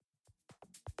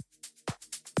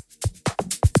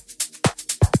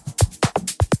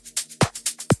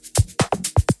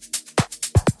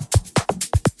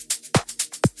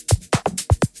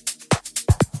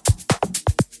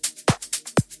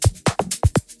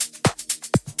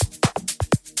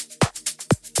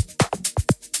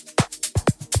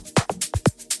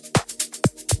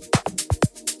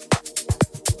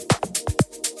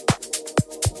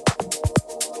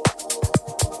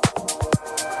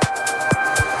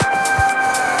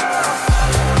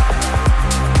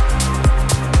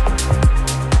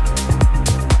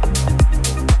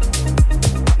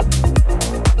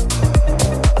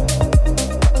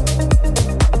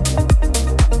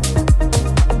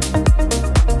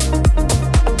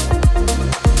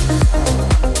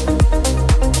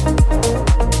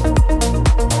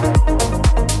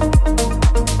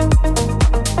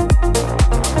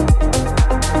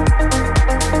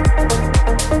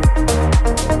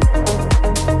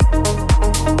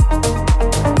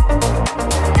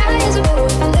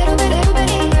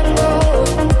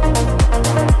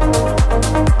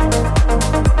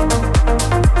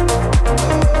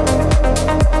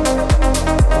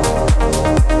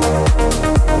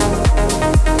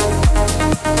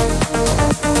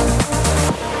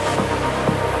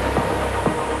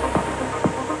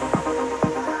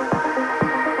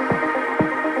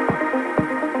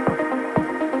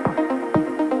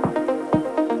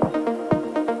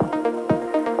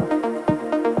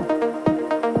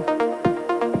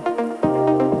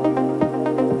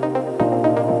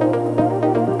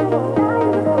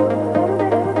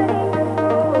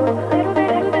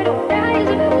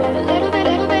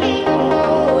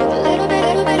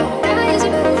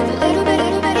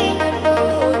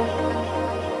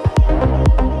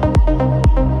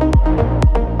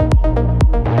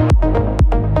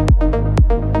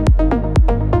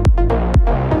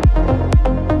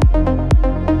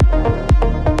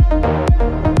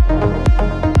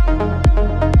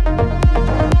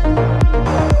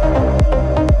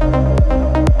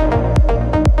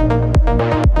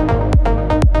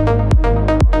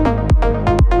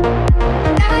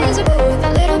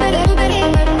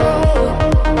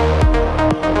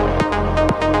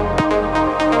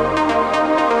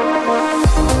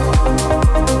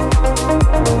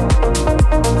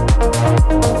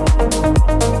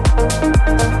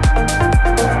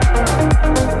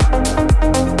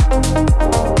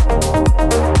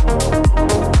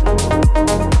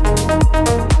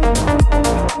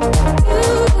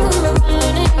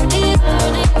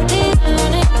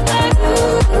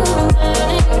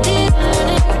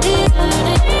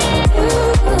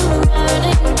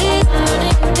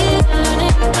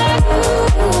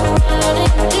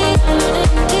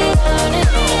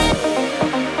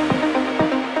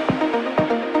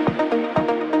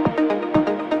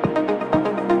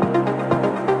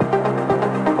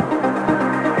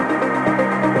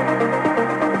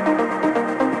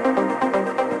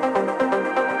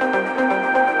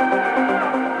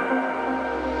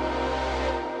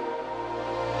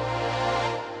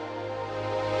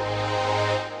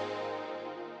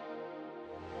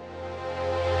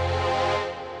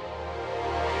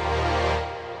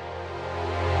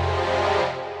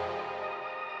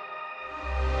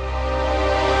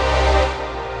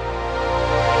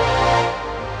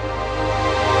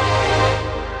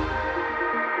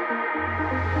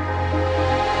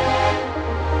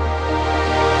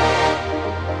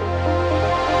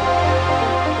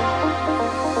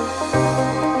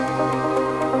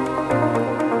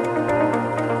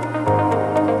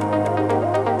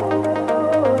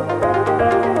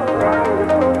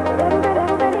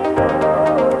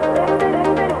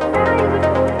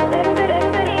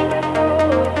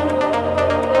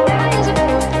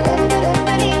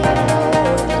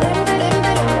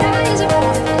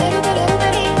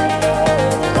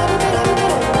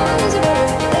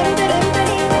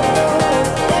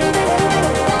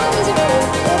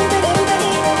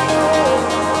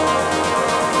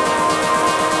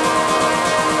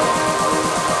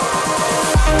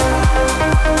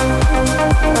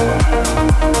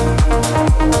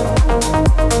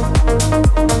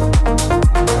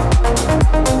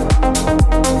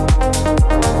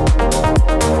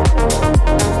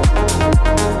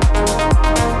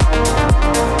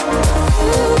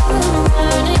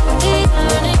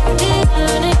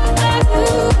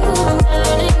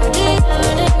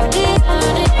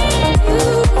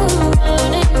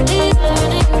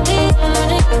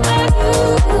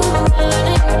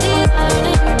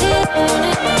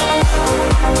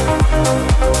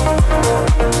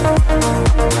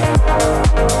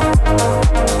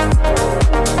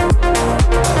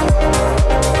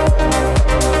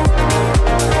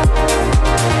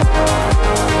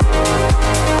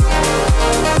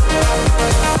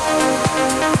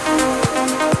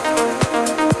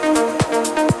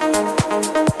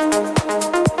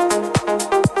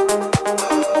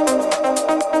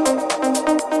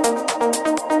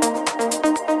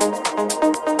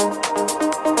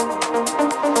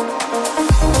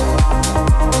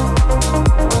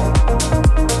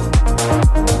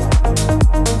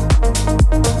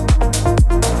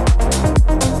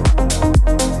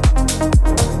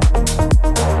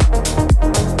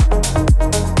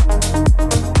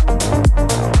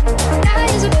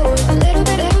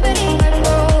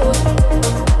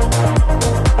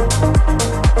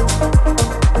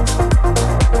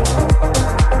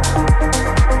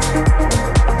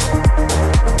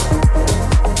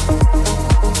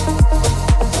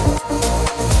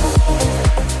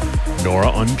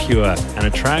And a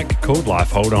track called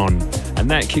Life Hold On. And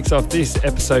that kicks off this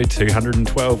episode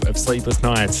 212 of Sleepless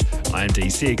Nights. I am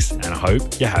D6 and I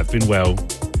hope you have been well.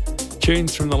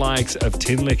 Tunes from the likes of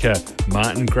Tinlicker,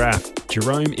 Martin Graff,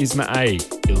 Jerome Isma-Ae,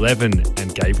 Elevven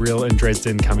and Gabriel and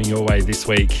Dresden coming your way this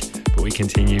week. But we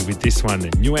continue with this one,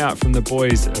 new out from the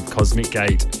boys of Cosmic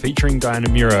Gate featuring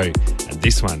Miro. And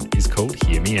this one is called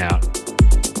Hear Me Out.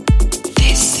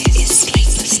 This is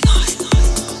Sleepless Nights.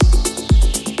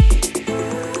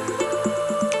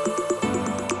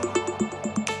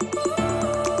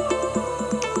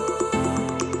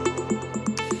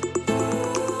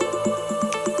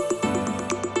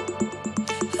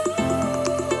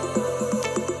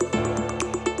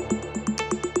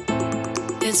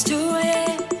 It's 2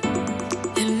 a.m.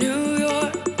 in New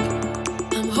York.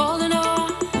 I'm holding on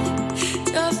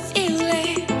to a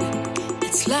feeling.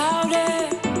 It's louder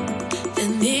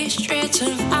than these streets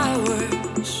of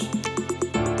ours.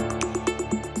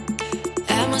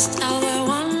 I must tell the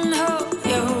one who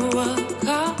you will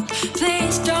call.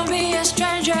 Please don't be a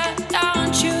stranger.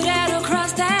 Don't you dare to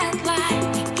cross that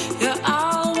line. You're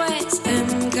always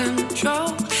in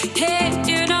control. Hey,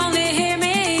 you don't hear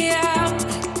me out.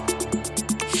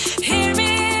 Hear me,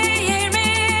 hear me,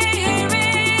 hear me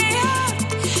out.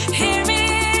 Hear me,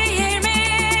 hear me,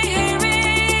 hear me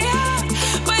out.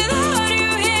 Without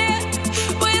you here,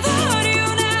 without you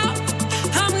now,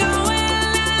 I'm going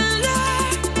under.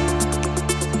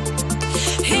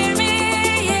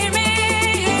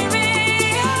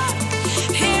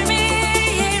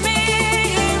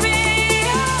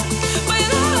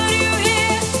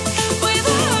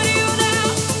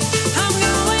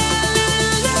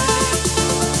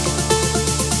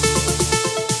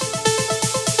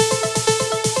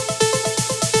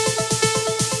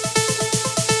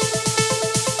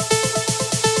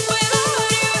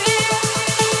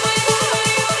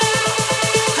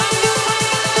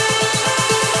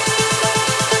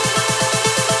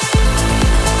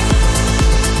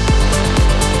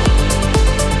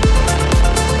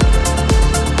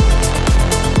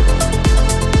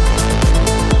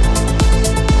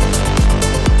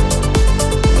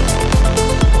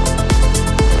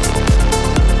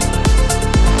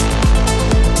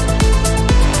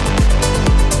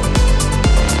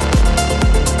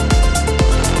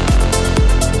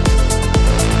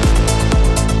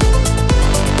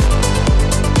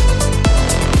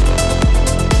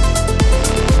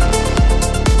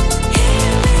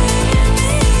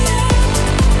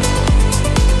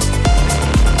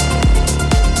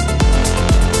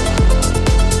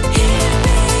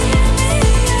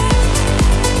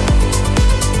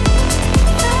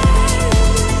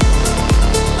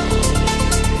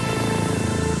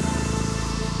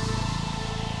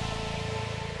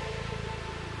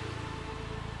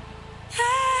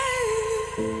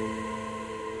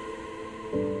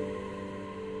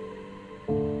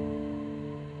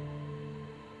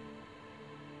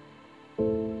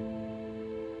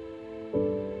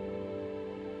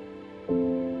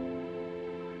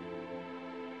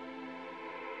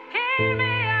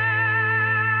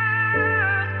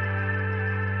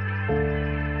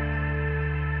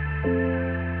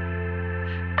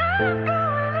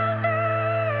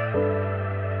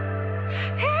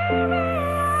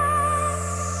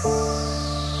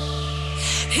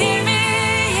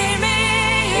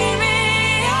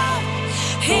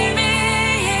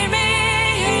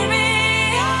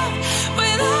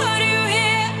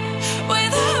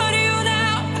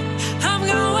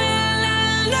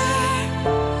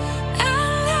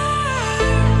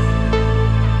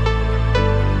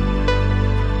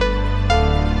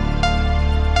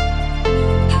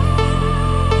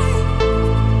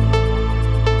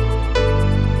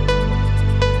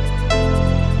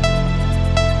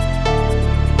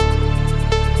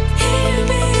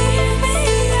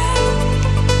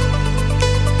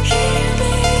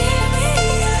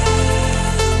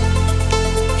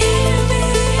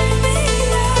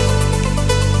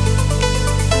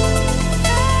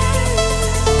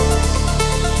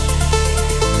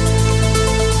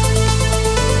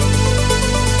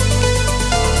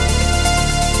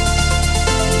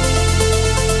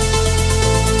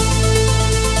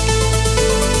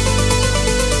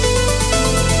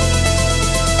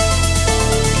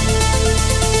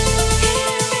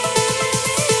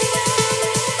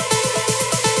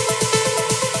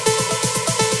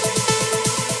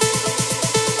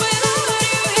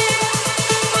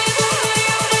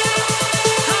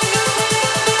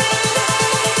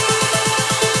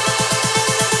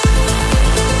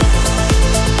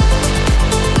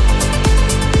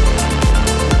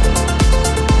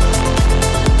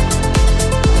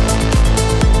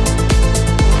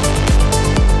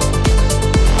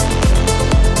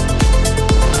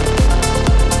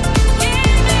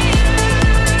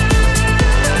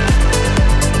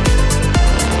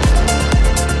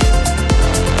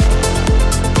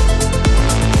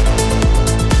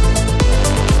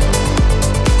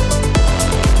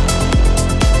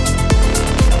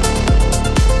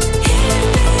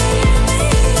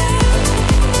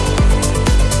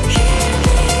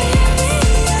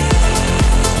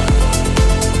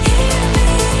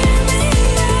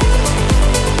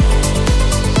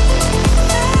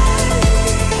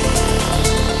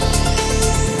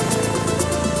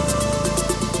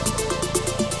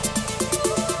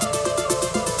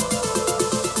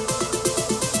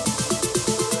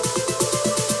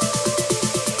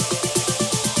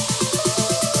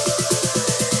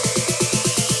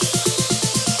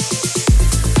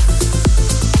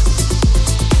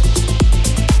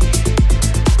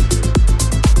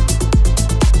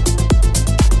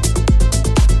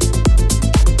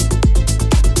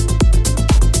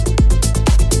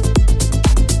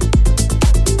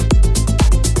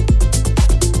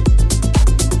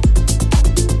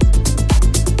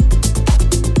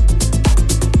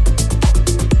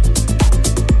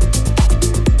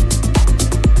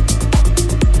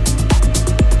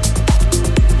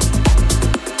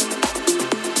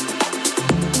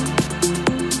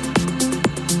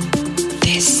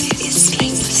 This is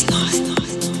Sleepless Nights.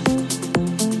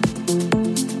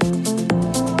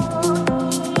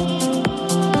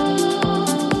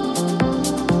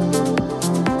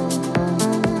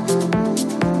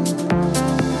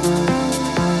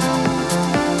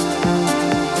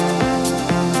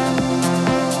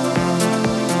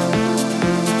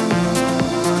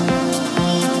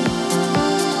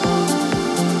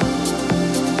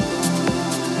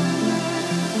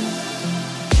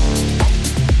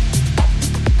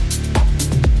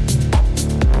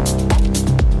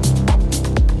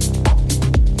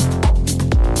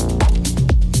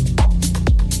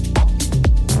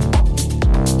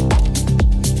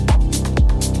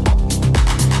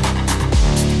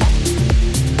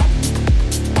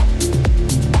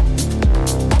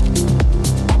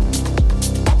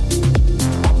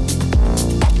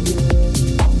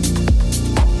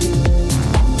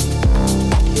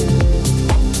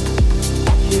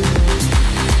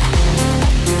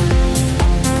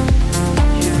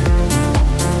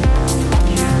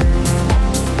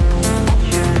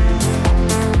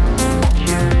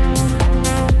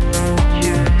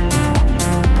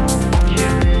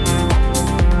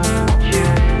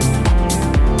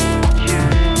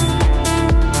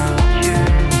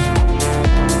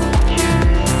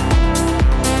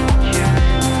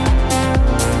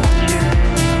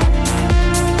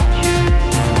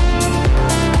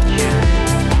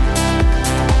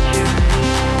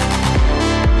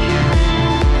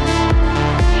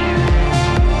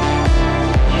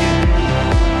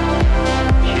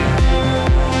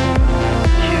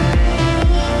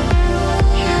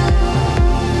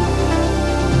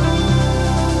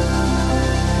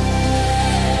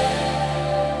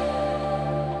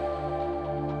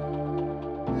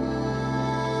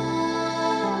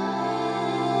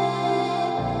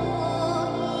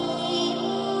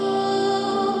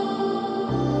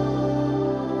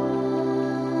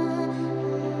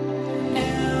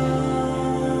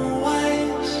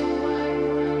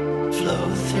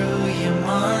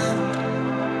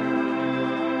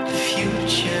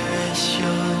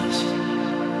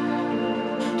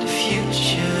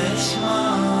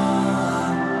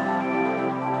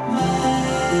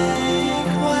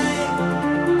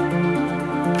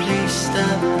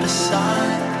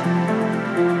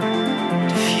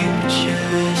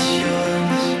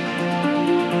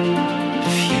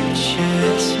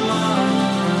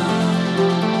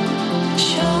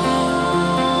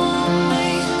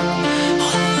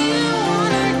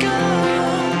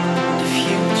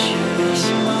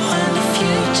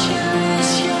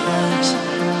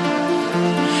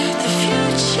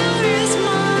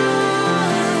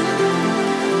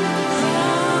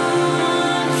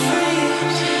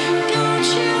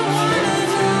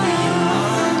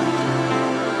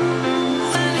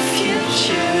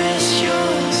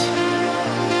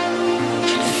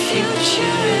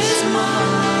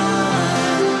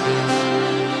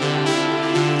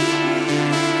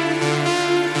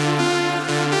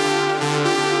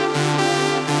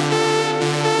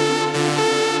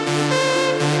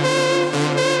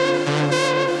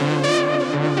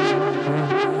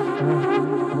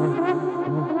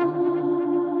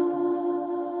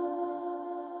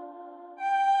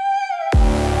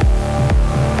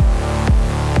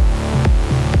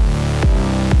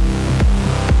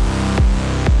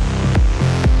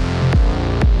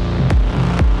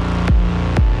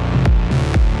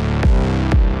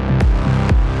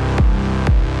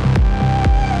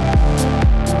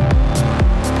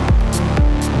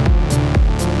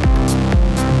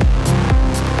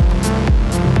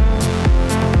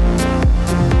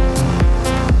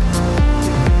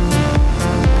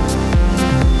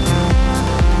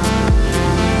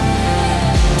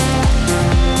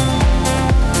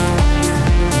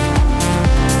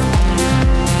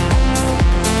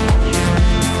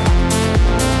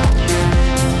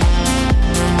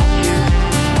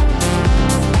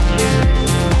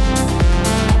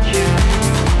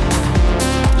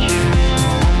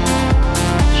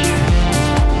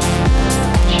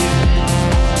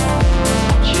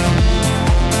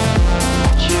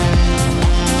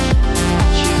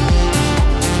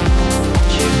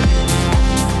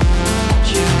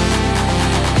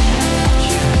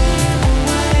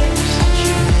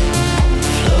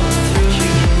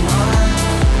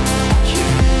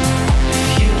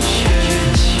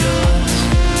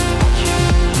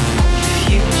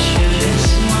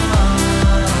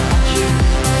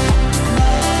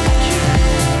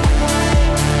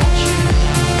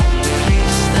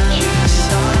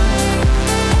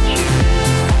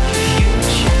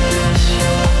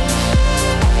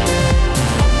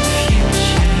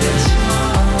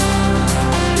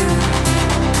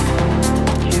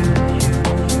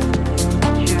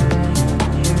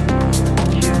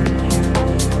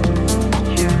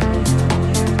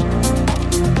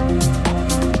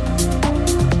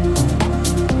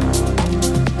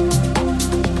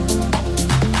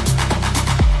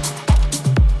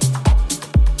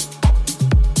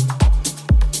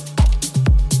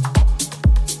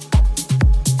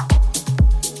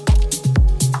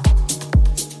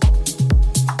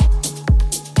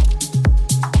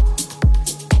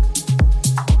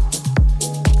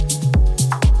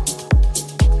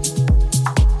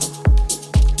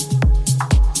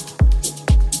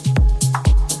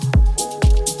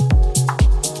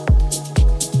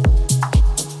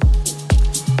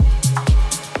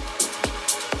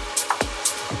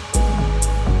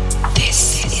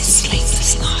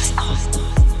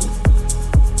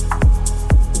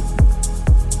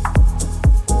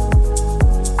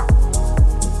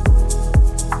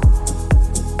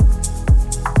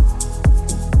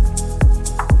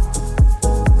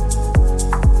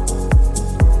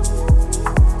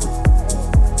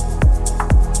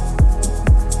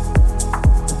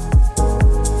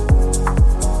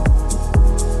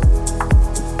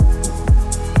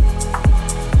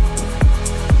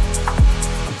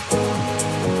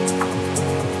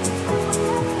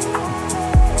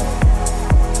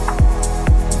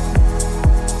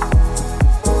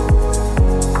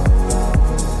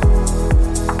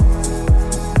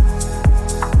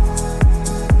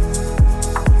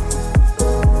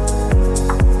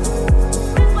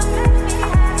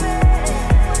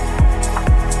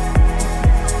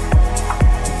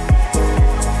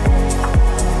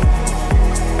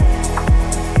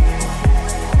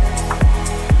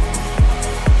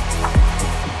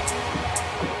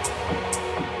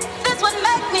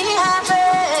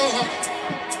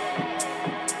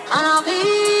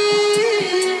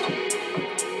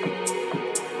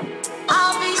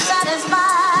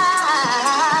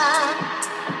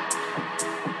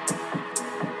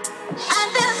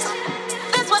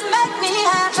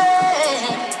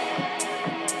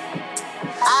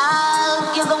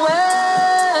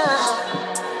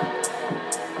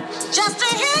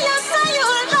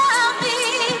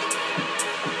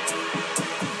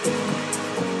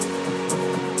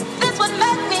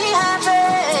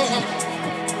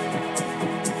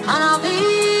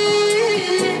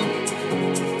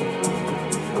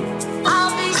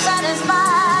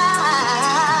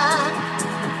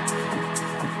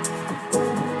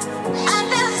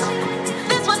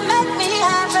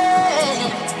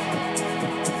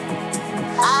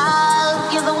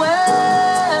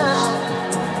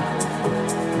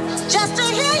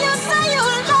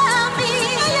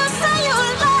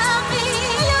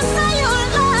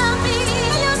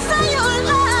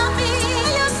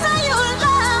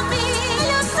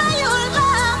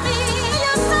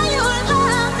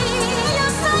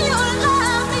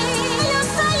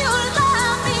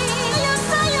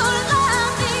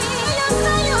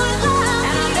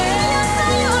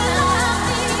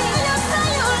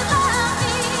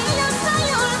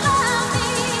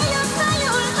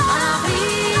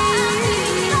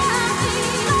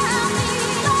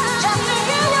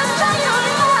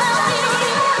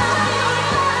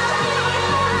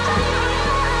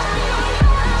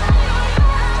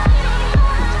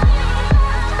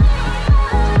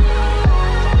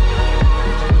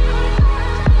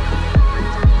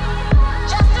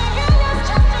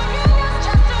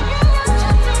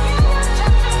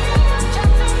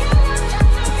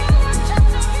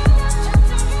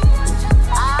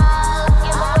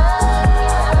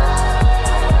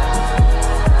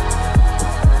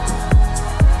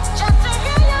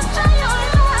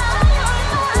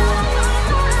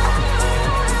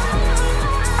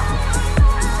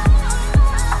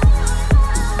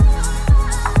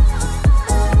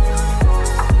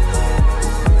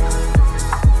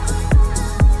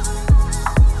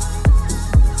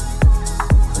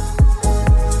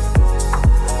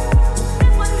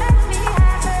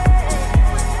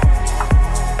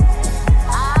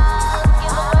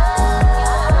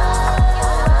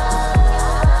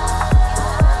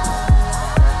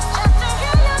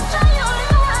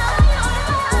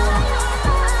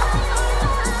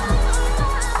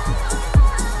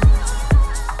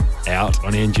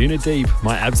 on Anjuna Deep,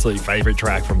 my absolute favourite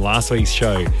track from last week's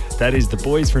show. That is the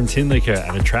boys from Tinlicker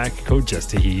and a track called Just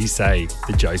to Hear You Say,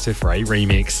 the Joseph Ray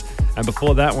remix. And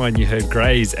before that one, you heard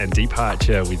Grazze and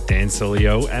Deeparture with Dan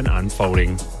Soliel and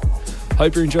Unfolding.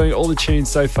 Hope you're enjoying all the tunes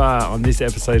so far on this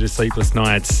episode of Sleepless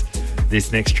Nights.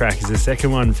 This next track is the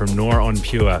second one from Nora on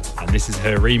Pure, and this is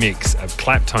her remix of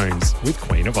Claptone's with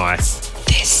Queen of Ice.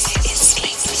 This is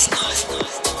Sleepless Nights.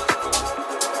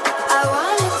 I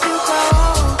wanted to grow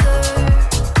older.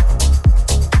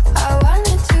 I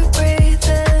wanted to breathe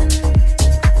in.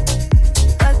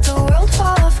 Let the world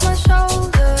fall off my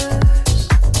shoulders.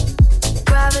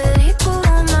 Gravity pull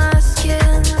on my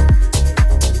skin.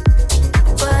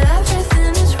 But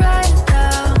everything is right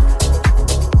now.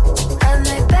 And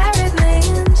they buried me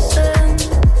in sin.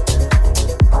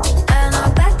 And I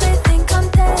bet they think I'm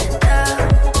dead now.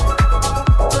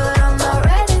 But I'm not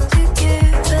ready to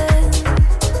give in.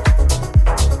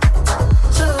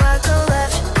 So I go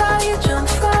left, call you, jump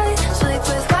right. Sleep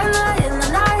with one eye in the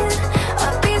night.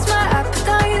 Appease my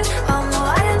appetite. I'm the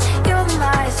lion, you're the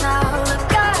mice. Now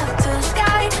look up to the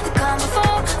sky. The calm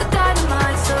before the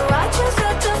dynamite. So I just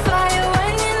set the fire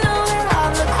when you know that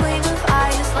I'm the queen of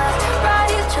ice. Left,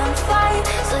 right, jump right.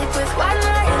 Sleep with one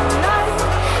eye in the night.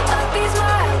 Appease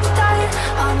my appetite.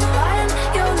 I'm the lion,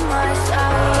 you're the mice.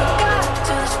 Now look up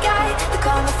to the sky. The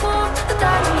calm before the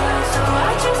dynamite. So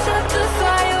I just set the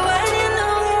fire when you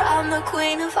know that I'm the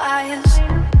queen of ice.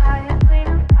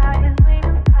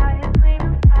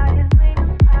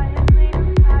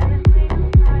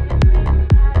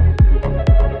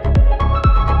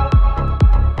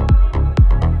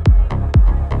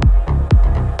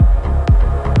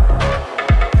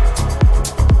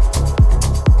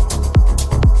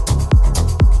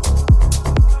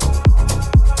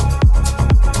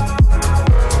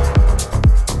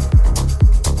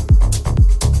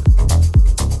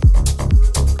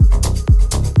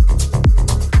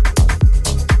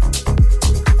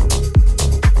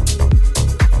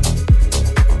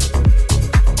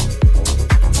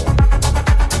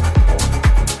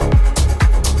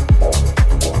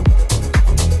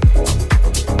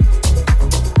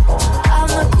 I'm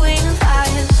the queen of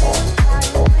ice.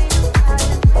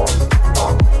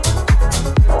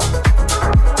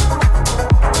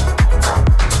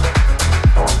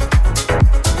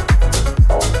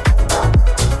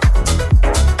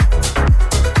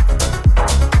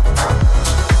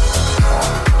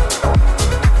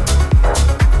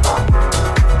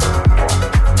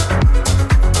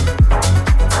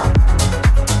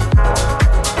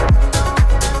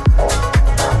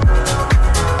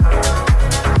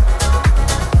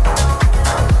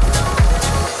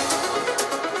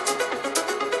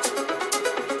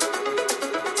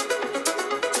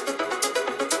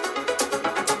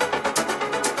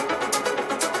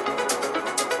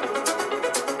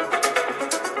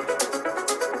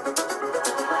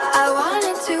 I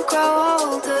wanted to grow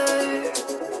older,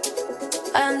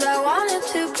 and I wanted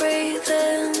to breathe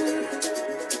in.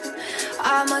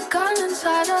 I'm a gun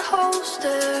inside a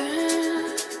holster,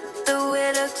 the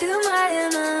widow to my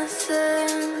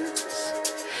innocence.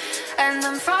 and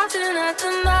I'm frothing at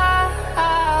the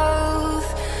mouth.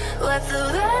 Let the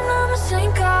venom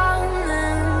sink on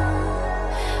in,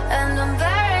 and I'm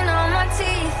baring all my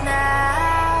teeth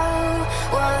now,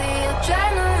 while the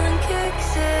adrenaline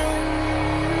kicks in.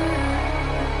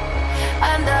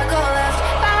 And I go left,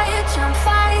 right, jump,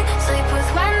 fight, sleep with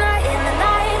one night in the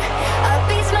night. A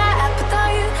beat's my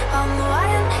appetite, I'm the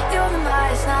lion, you're the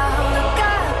mice. Now look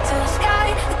up to the sky,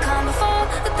 the calm before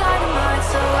the dynamite.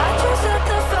 So I just set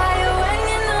the fire when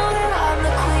you know that I'm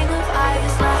the queen of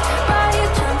ice. Left, right,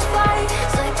 jump, fight,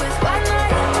 sleep with one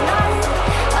night in the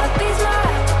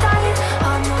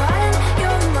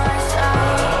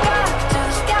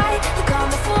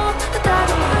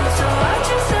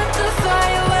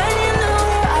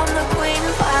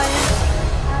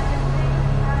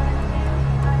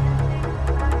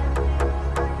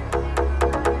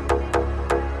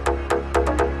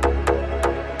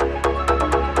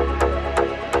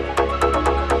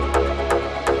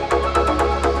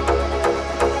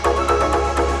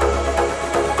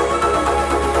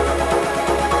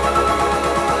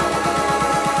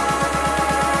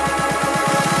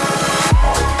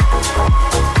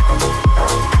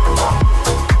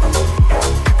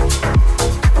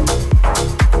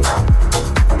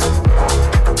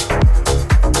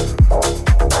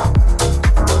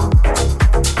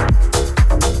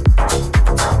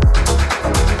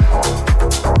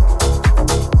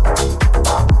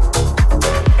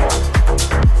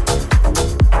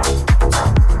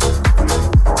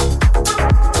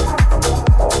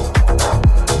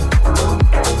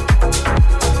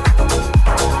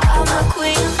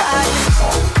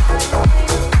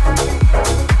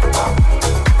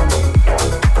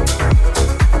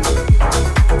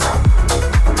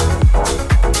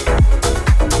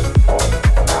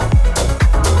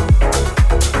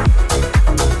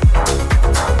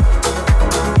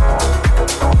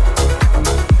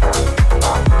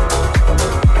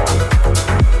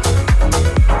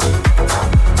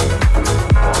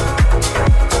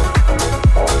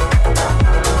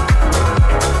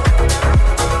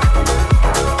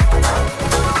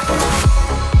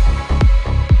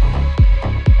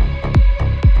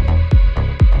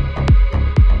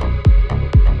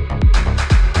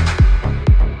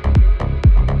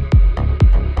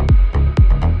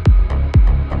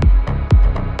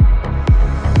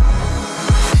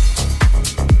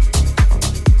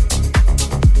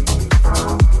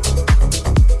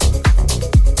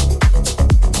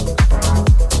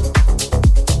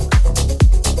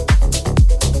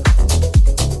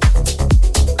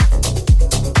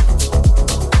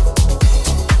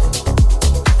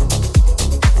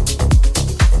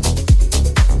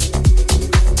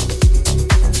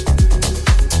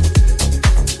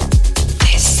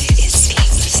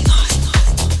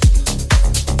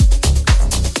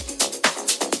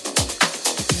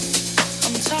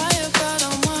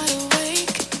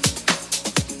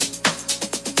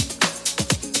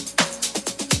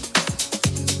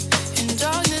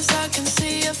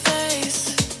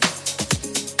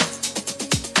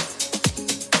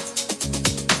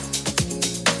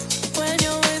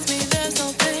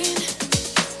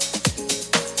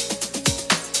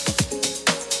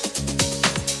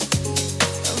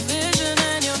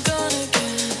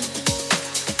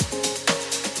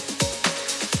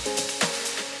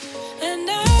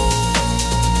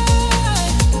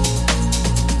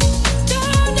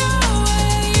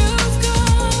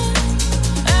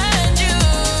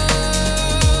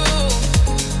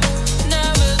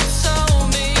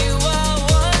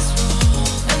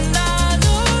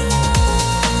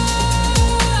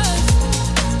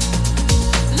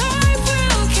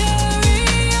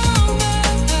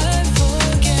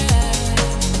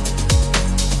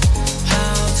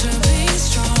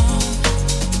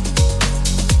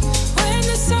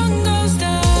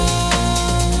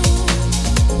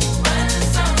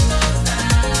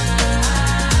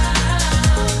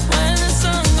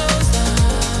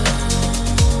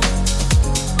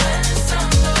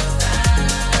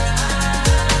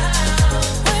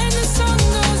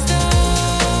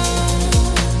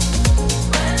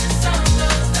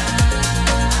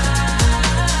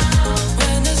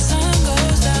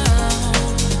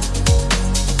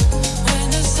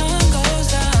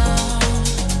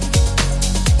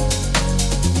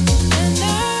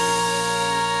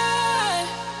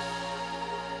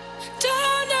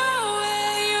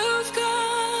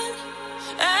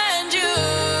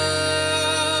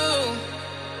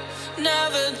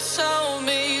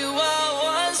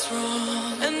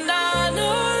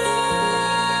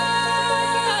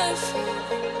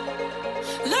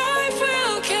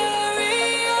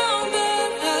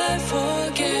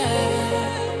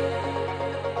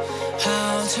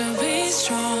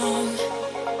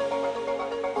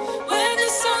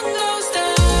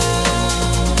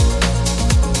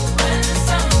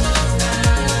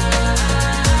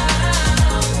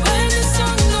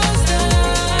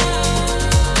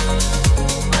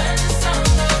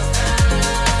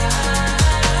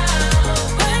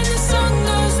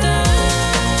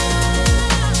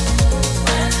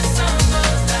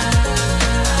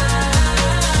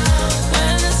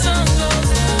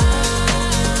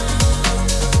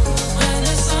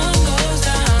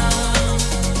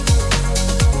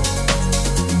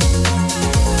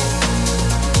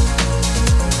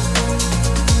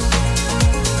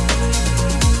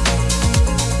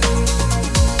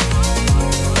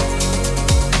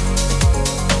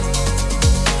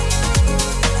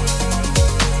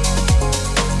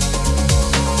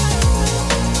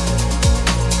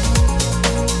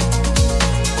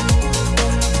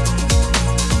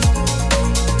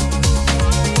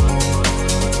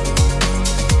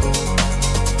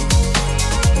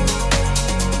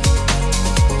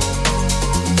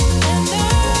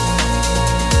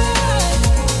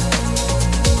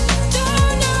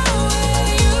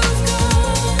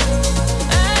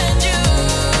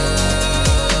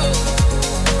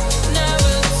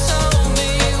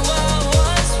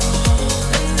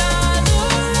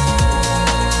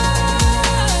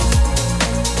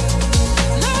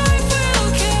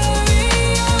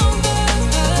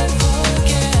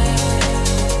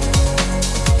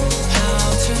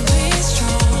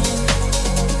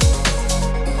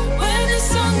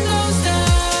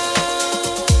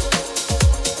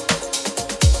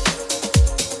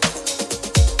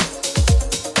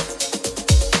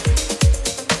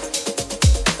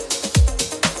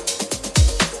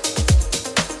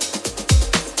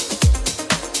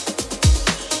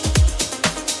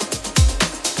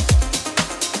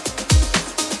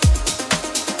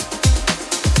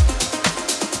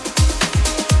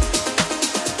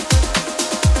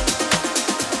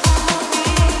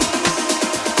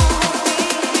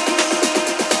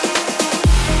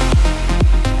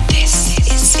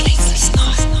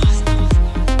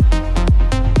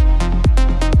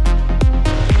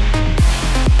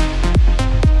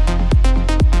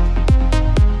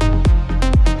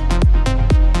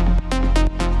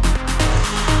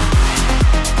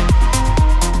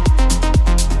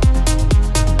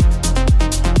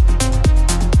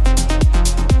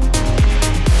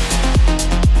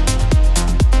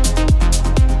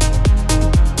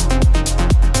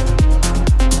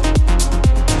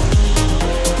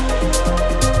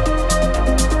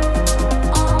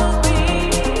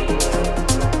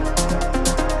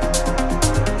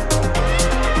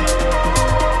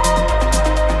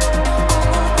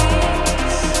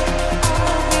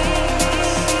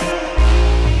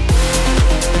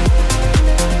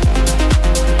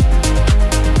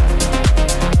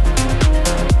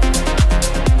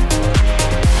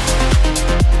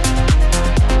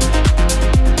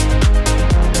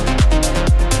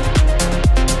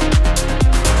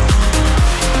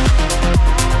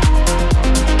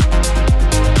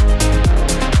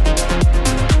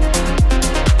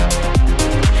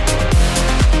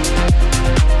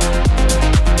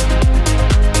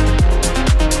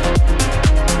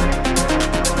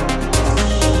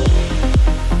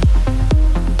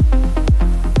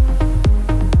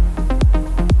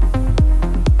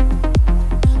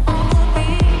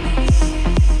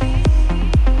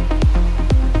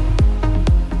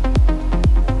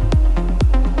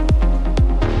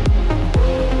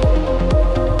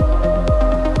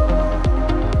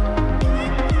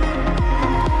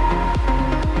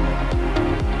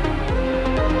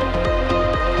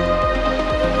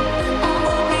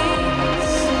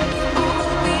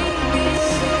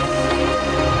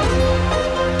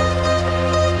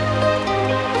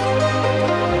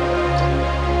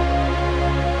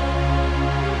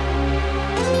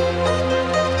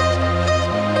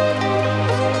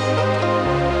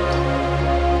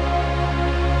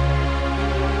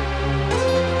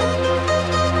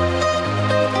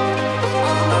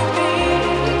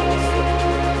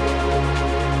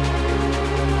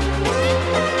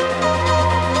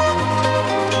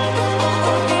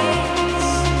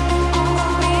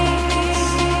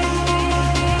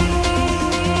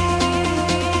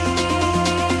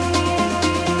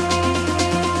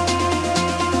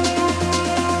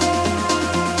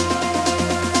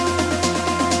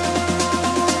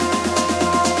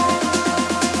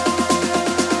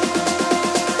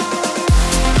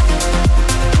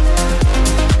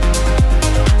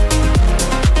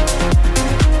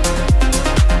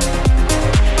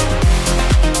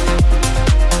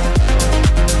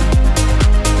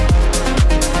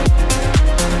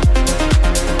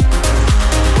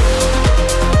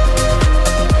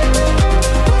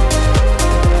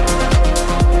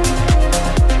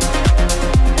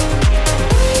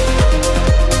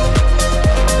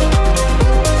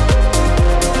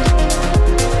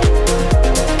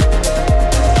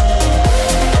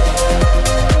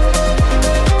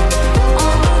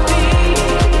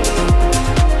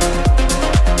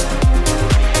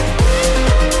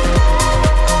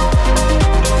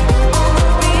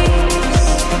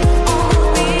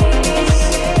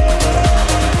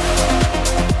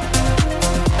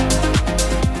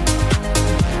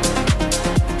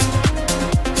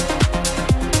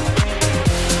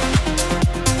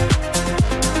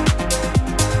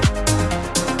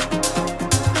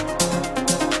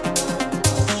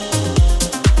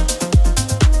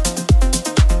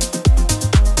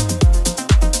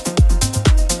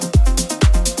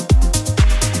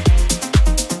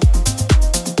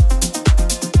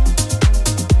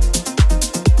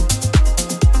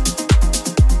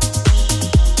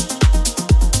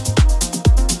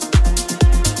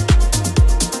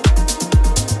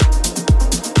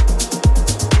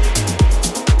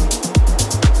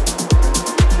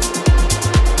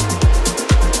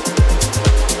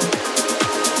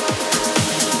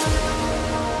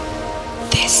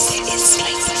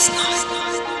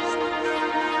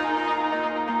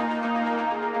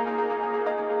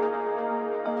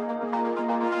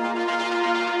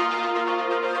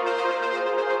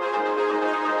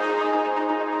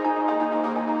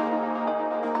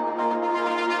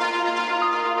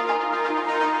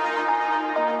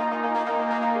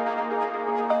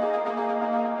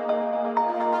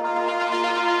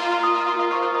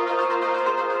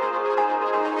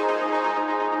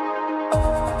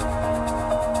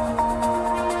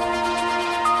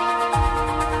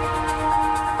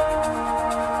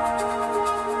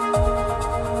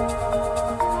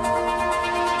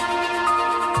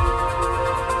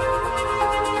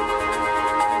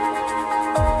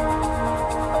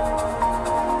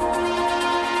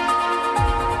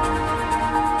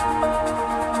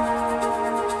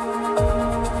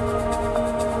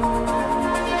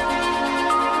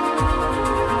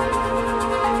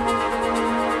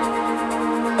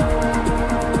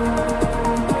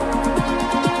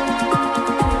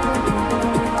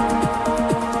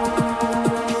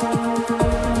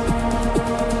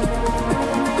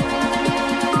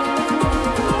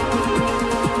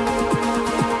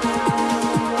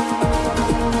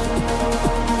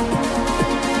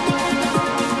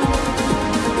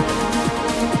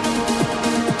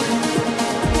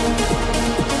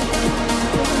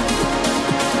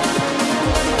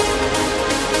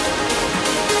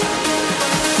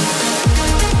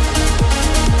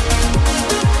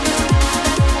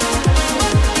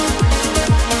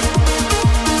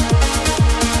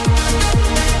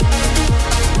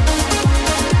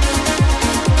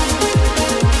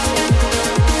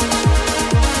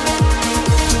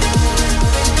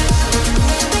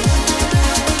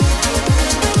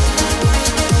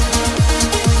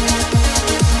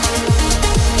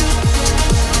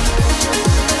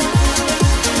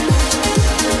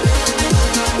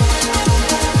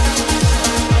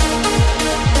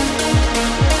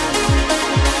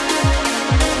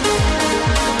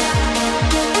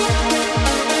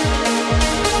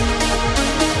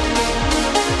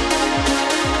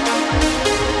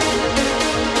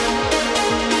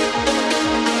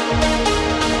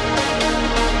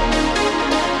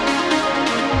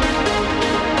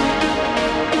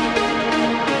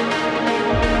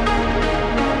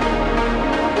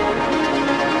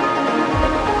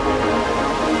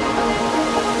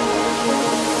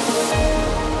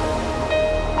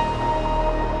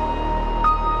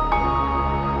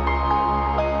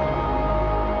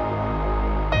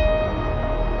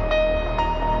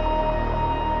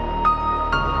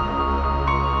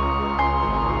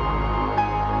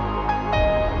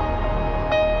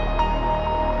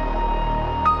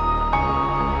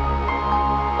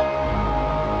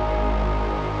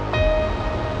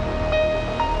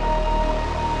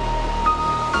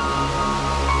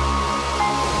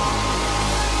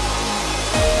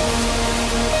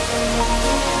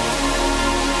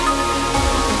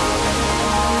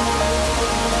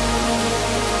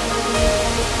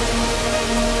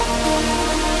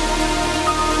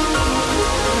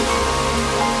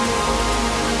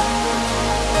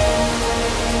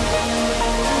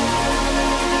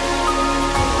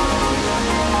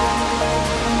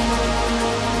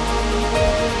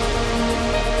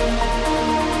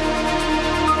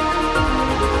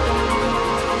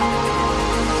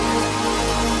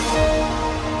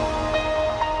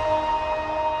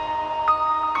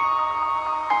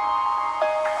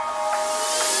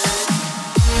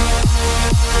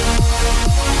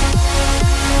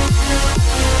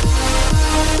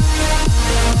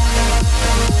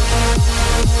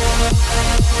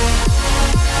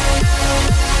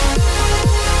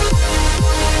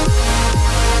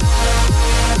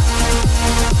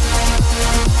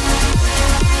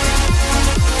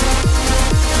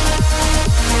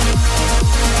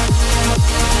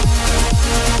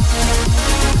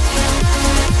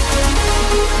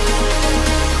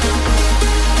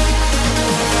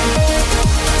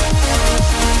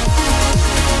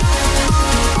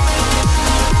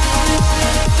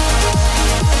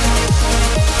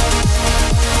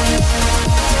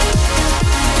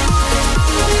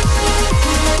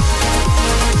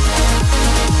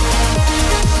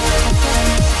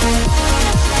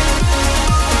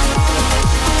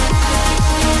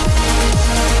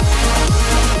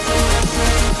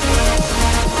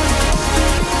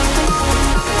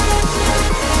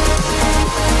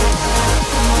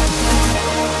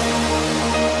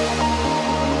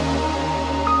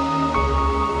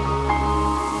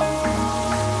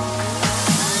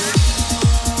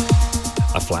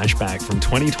flashback from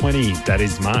 2020. That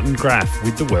is Martin Graff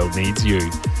with The World Needs You.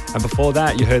 And before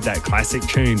that, you heard that classic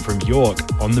tune from York,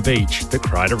 On the Beach, the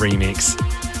Kryder remix.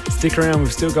 Stick around,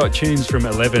 we've still got tunes from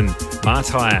Elevven,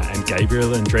 Martire and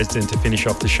Gabriel and Dresden to finish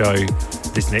off the show.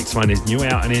 This next one is new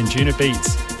out on Anjuna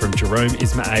Beats from Jerome,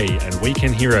 Isma-Ae and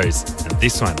Weekend Heroes. And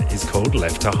this one is called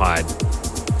Left to Hide.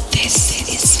 This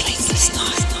is Sleepless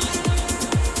Nights.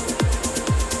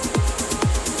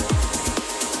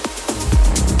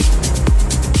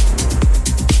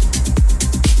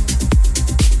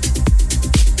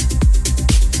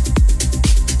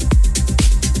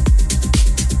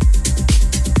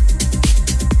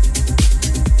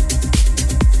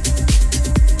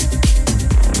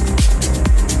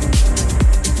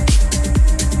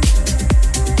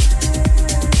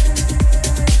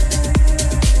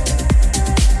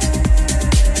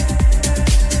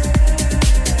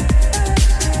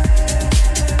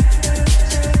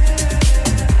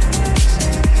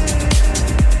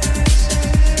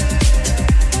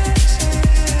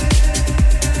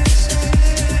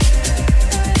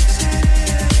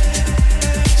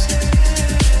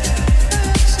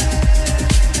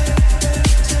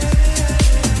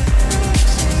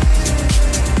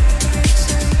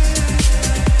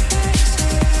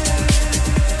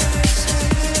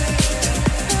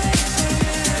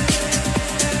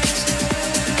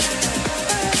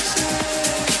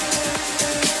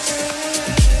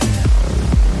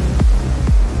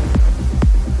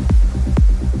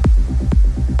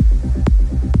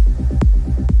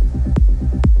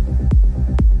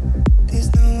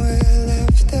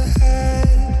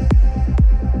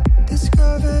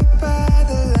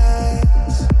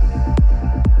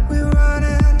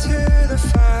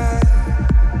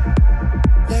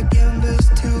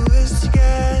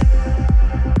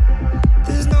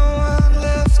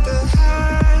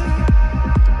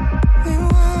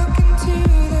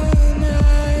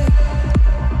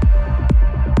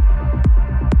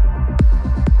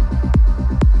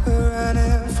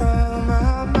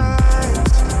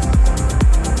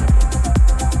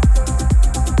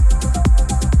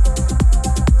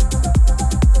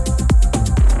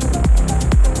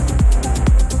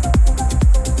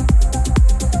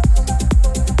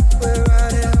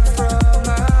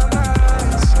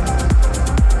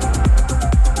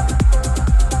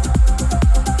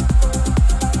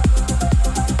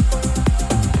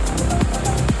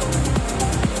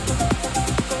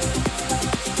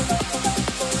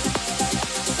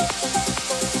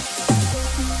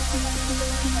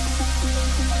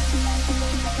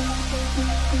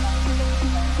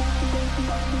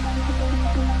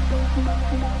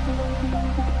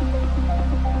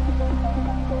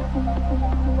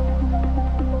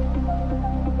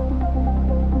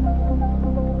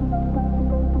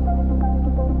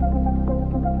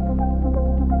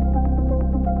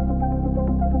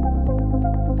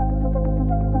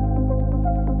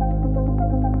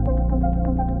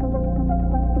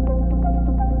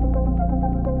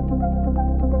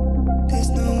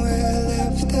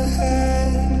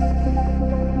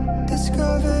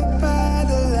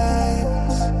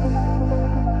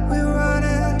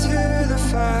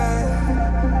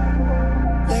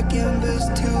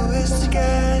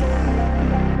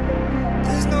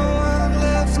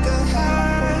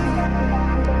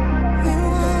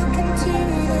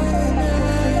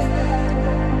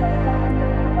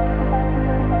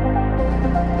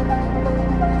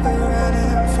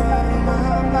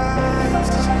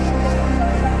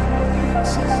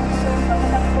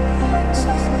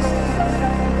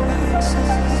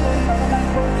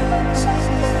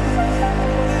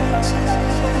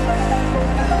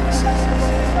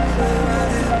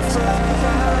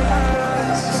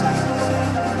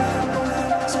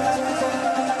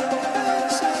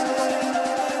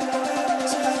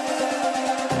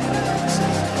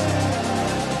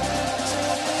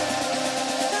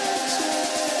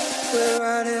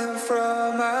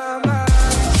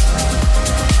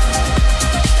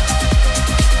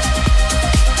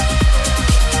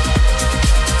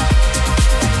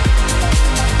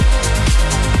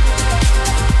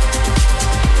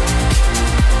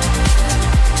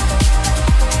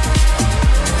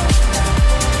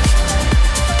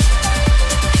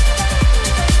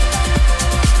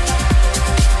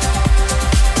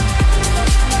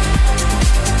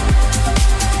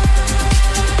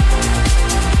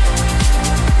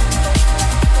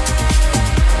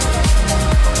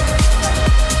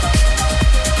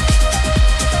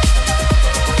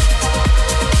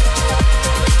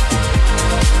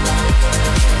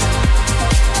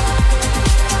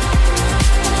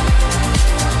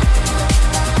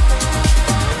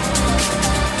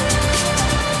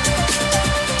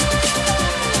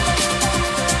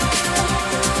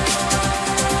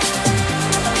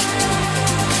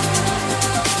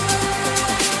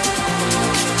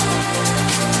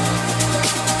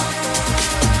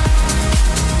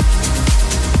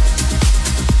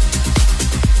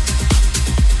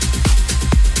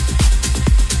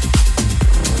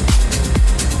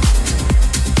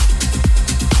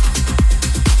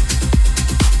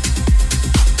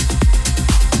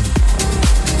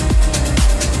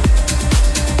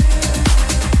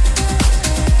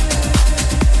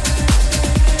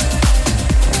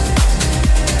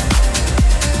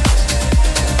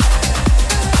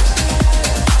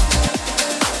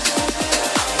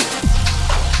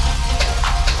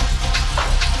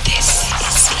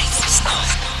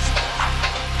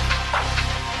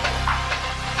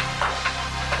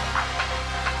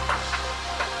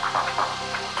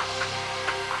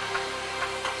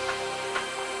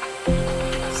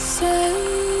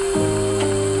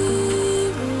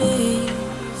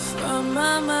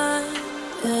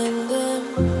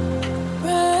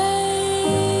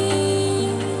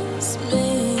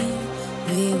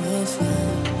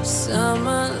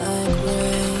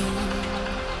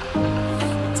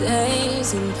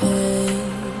 days in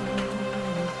pain,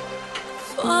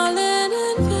 falling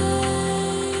in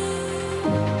vain.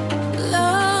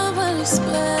 Love will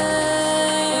explain.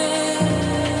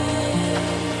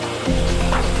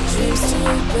 Dreams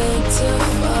too big to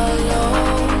follow.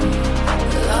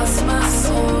 Lost my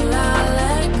soul, I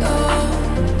let go.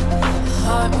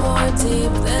 Heart more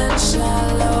deep than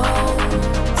shallow.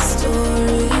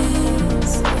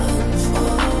 Stories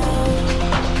unfold.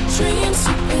 Dreams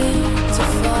too big to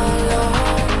follow.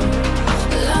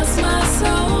 Lost my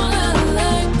soul, I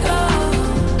let go.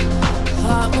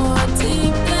 Heart more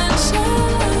deep than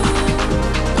shallow.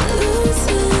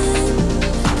 Losing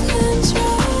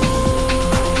control.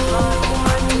 Heart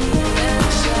more deep than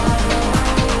shallow.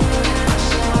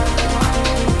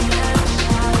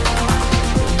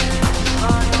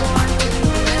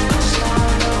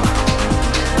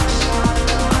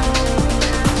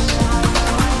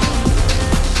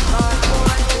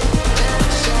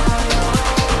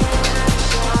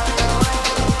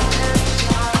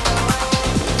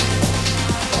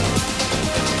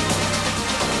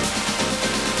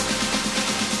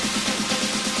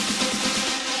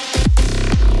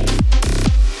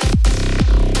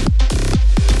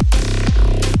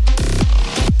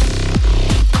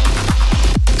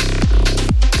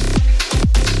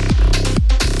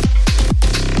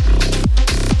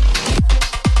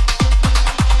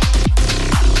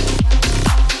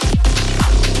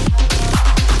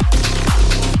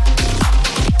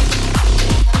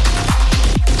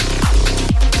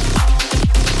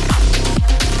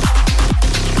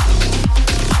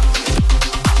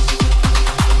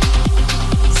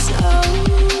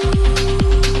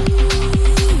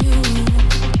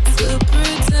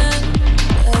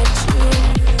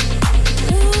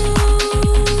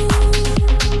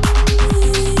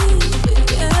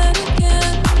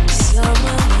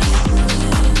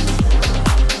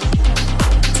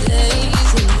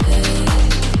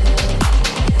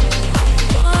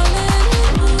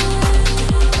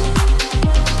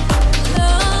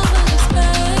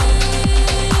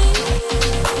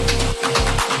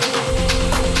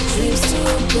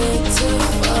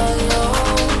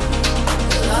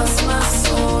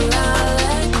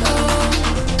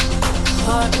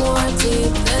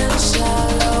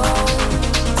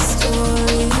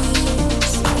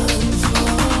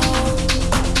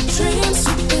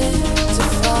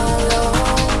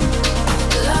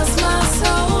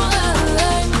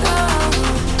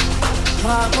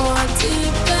 Heart more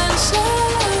deep than shallow.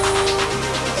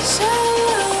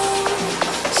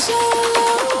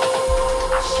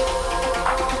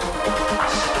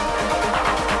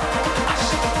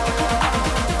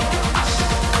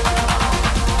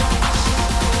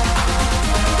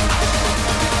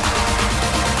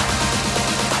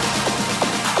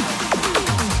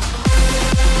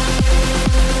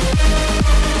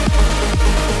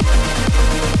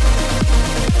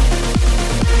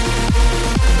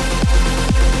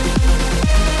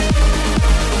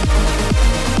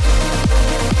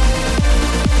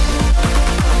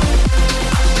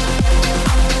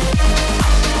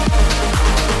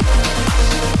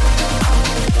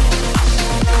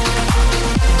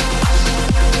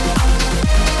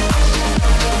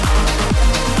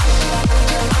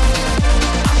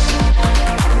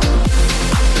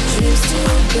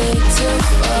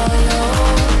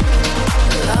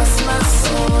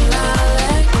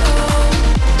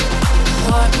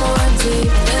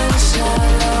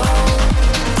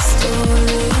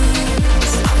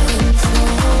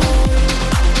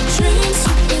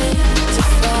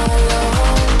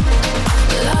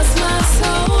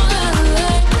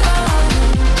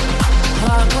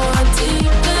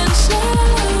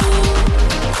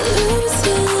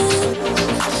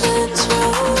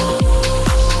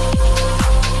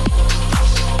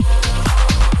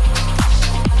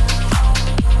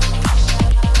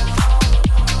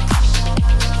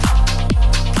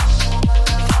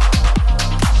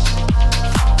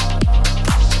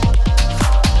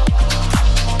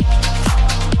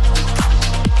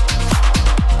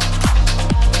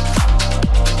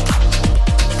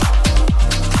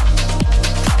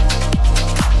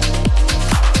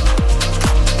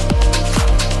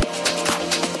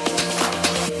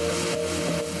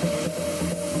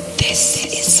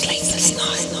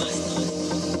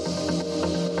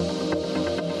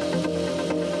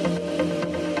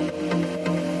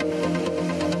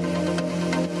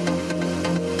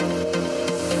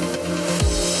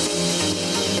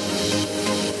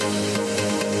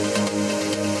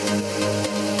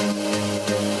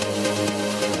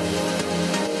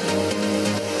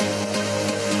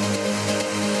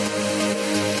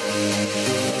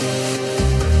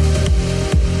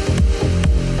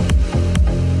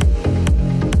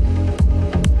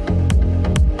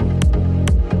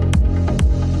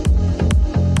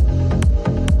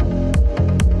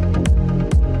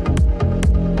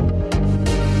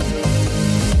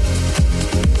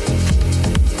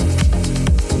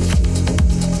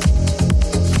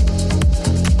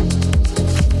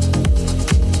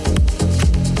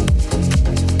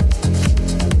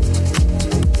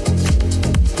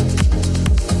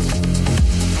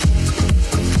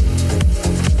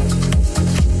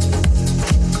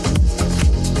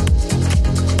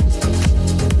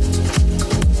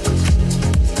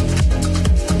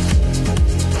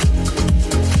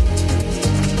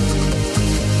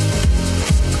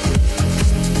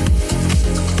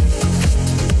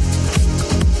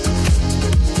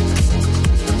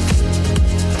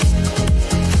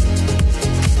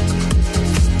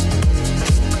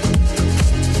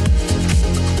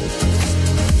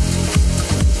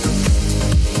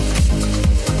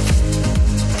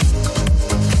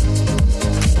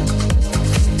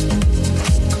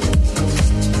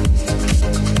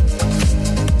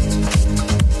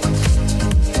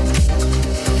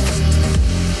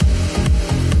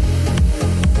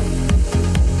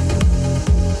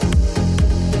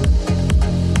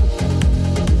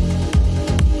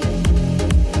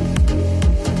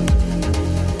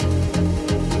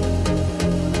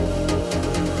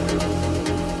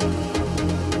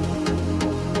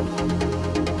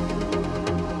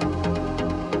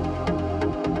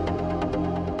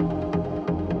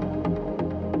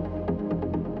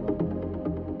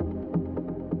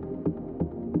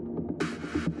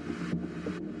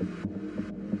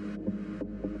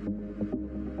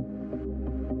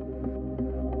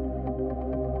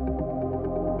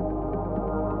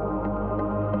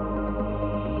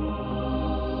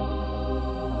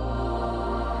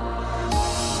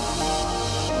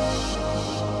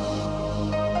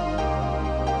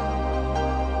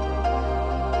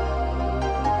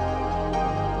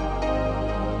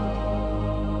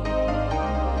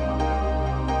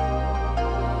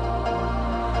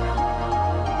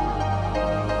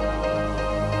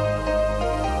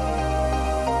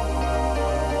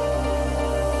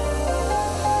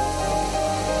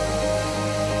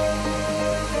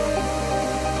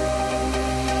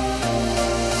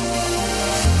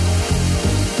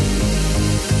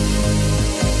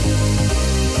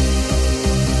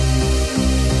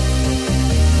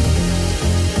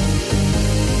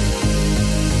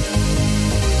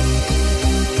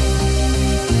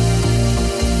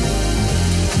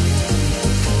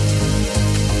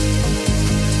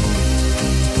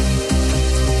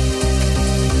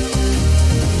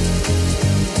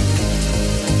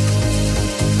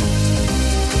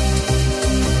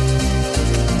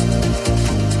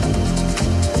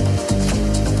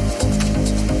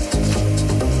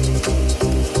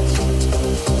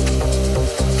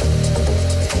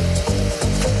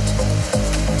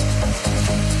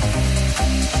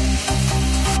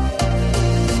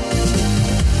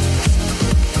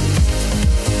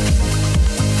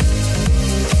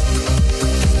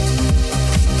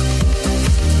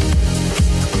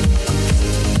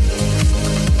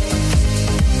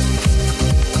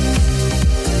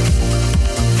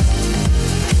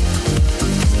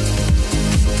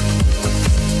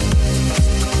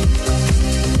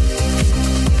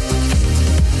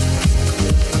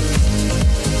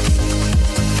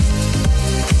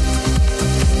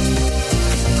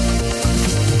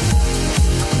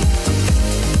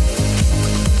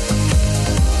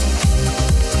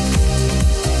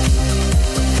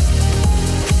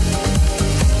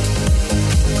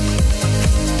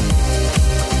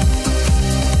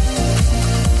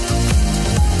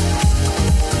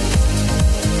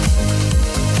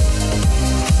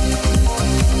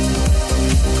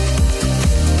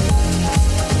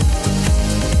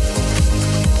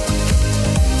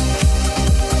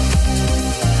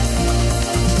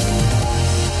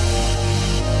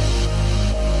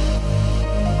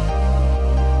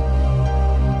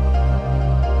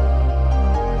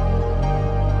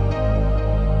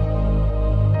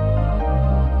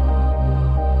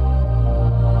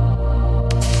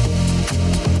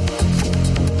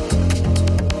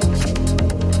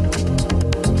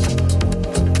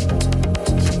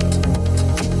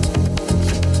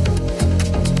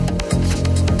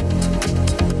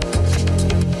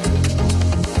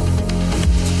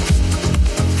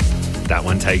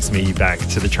 takes me back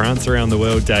to the Trance Around the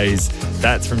World days.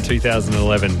 That's from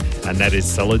 2011, and that is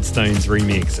Solid Stone's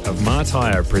remix of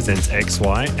Martire presents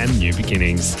XY and New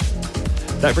Beginnings.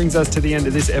 That brings us to the end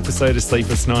of this episode of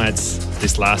Sleepless Nights.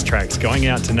 This last track's going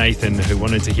out to Nathan, who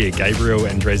wanted to hear Gabriel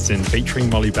and Dresden featuring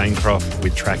Molly Bancroft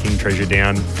with Tracking Treasure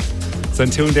Down. So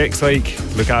until next week,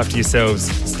 look after yourselves,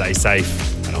 stay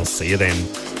safe, and I'll see you then.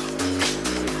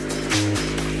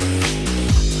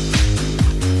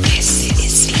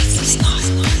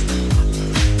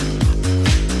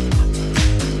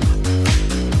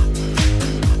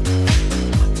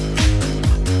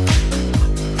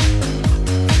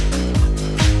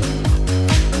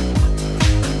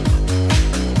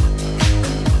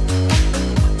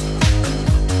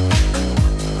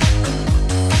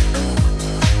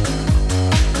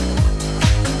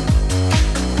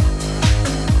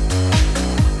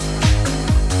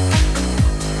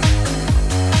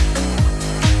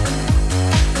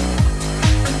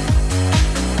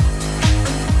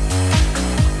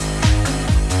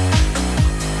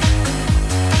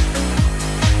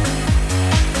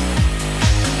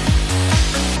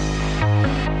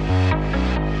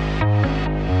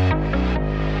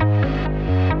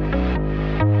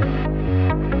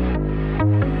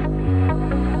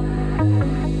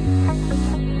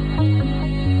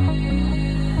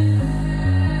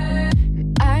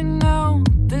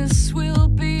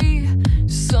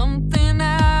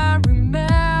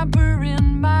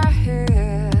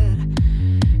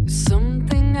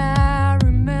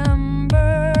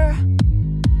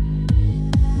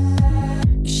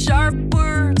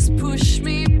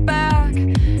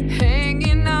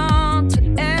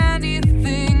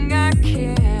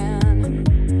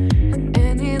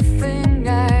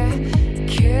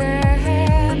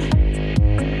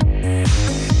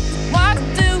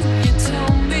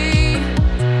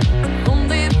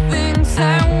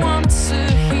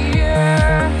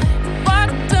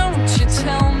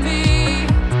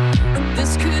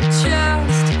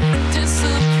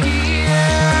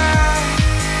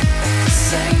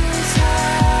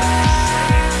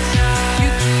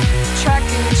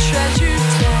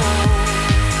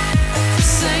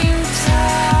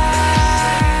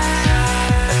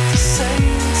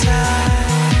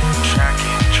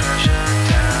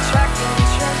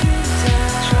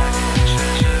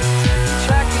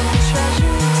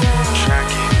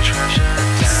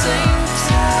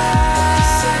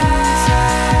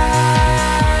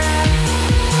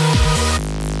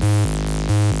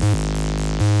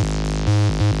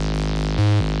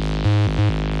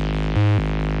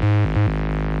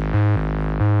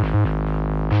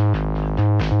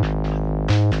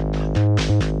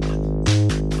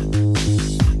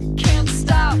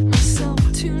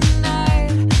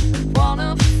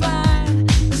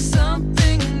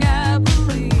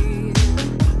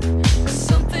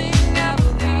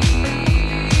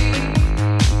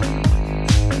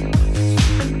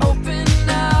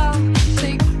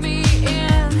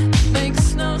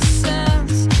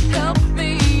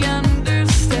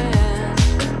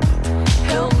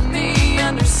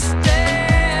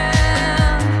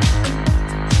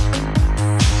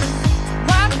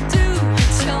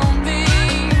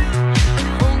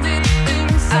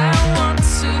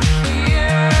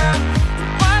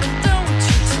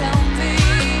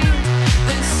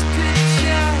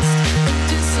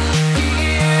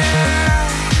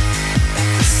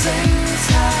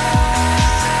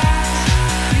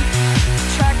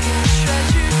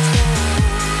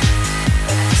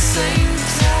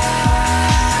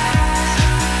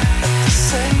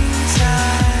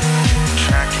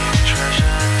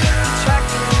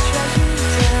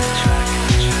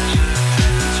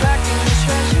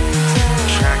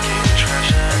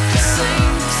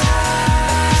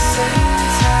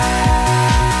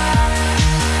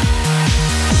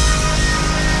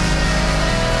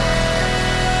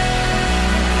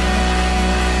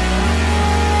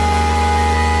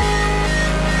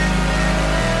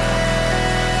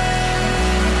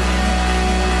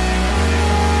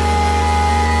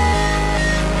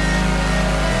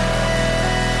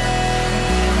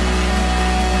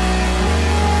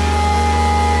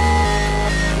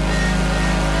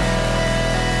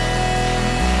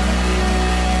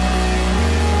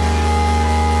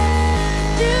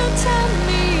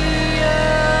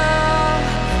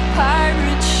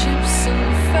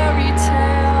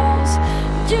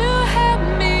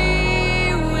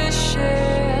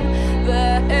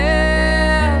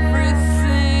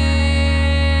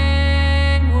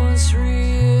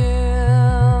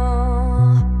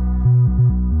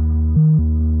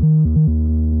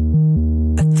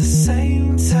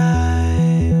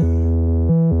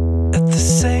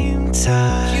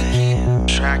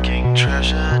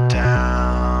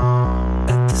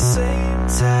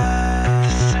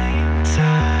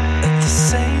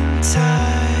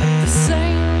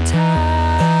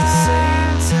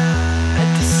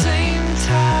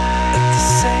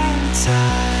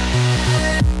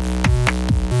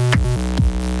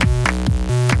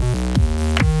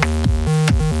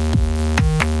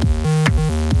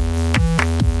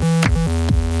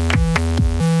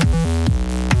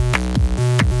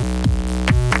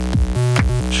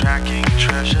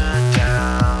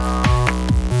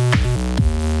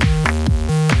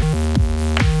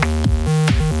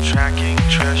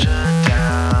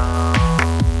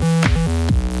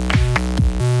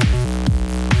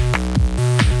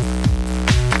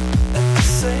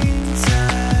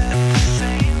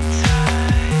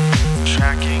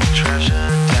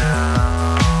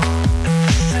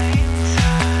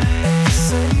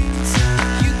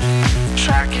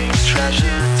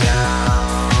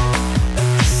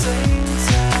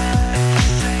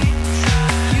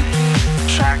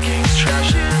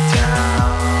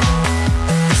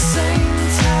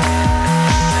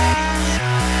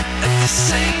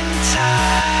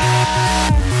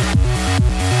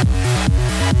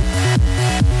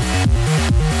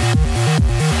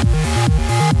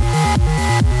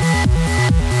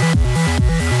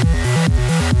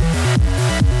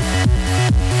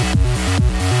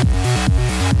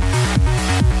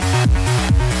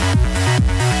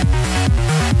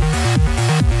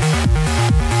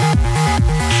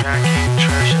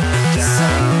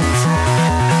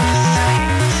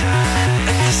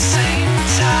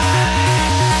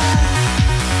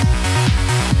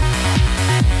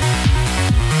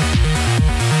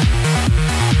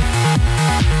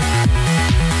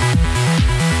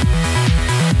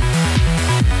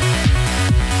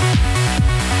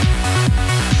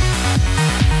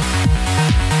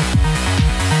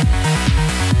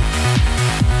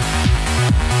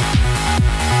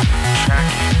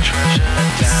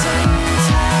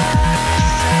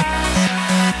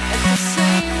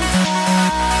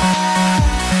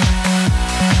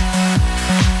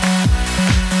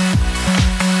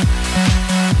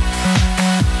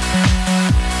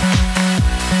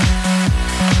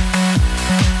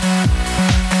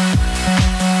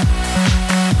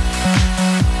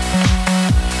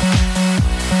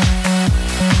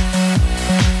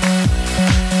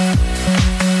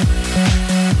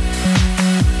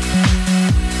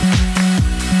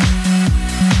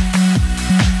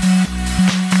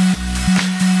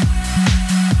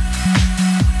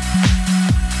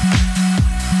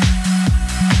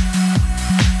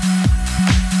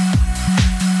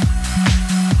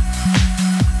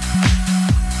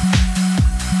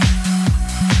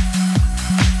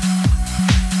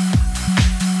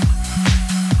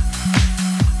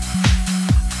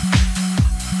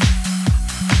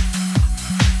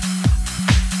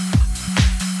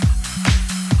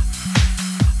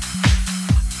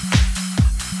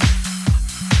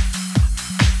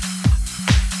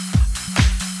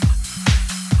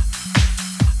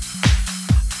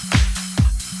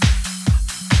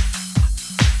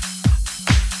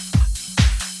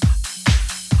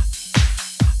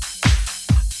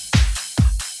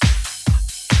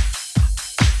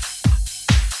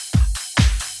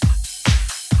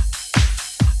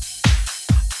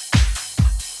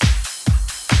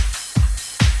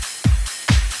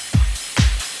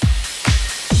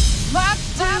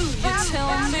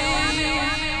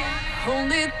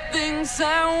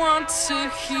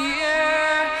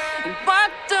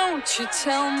 you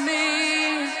tell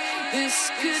me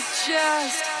this could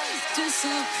just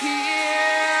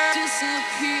disappear,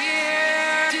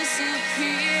 disappear,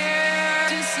 disappear?